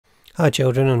Hi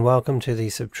children, and welcome to the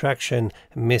subtraction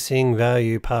missing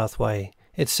value pathway.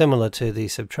 It's similar to the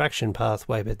subtraction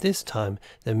pathway, but this time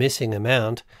the missing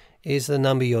amount is the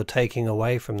number you're taking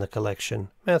away from the collection.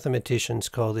 Mathematicians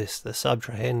call this the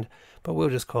subtrahend, but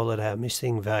we'll just call it our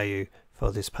missing value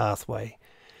for this pathway.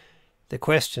 The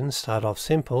questions start off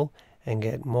simple and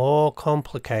get more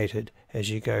complicated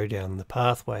as you go down the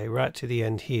pathway right to the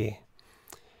end here.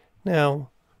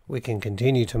 Now, we can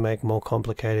continue to make more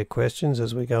complicated questions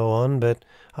as we go on, but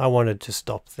I wanted to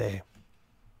stop there.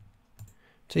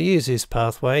 To use this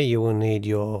pathway, you will need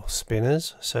your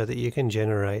spinners so that you can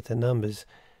generate the numbers.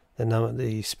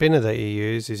 The spinner that you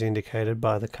use is indicated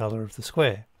by the color of the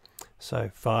square.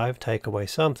 So 5 take away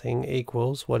something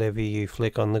equals whatever you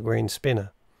flick on the green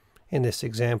spinner. In this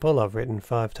example, I've written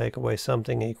 5 take away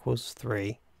something equals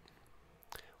 3.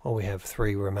 Or we have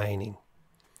 3 remaining.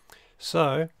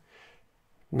 So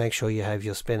make sure you have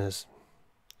your spinners.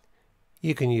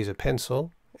 You can use a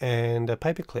pencil and a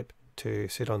paper clip to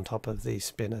sit on top of the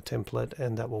spinner template,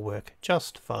 and that will work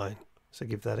just fine. So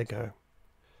give that a go.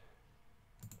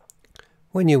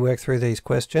 When you work through these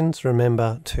questions,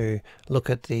 remember to look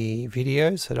at the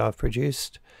videos that I've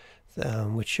produced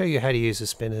which show you how to use the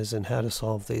spinners and how to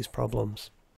solve these problems.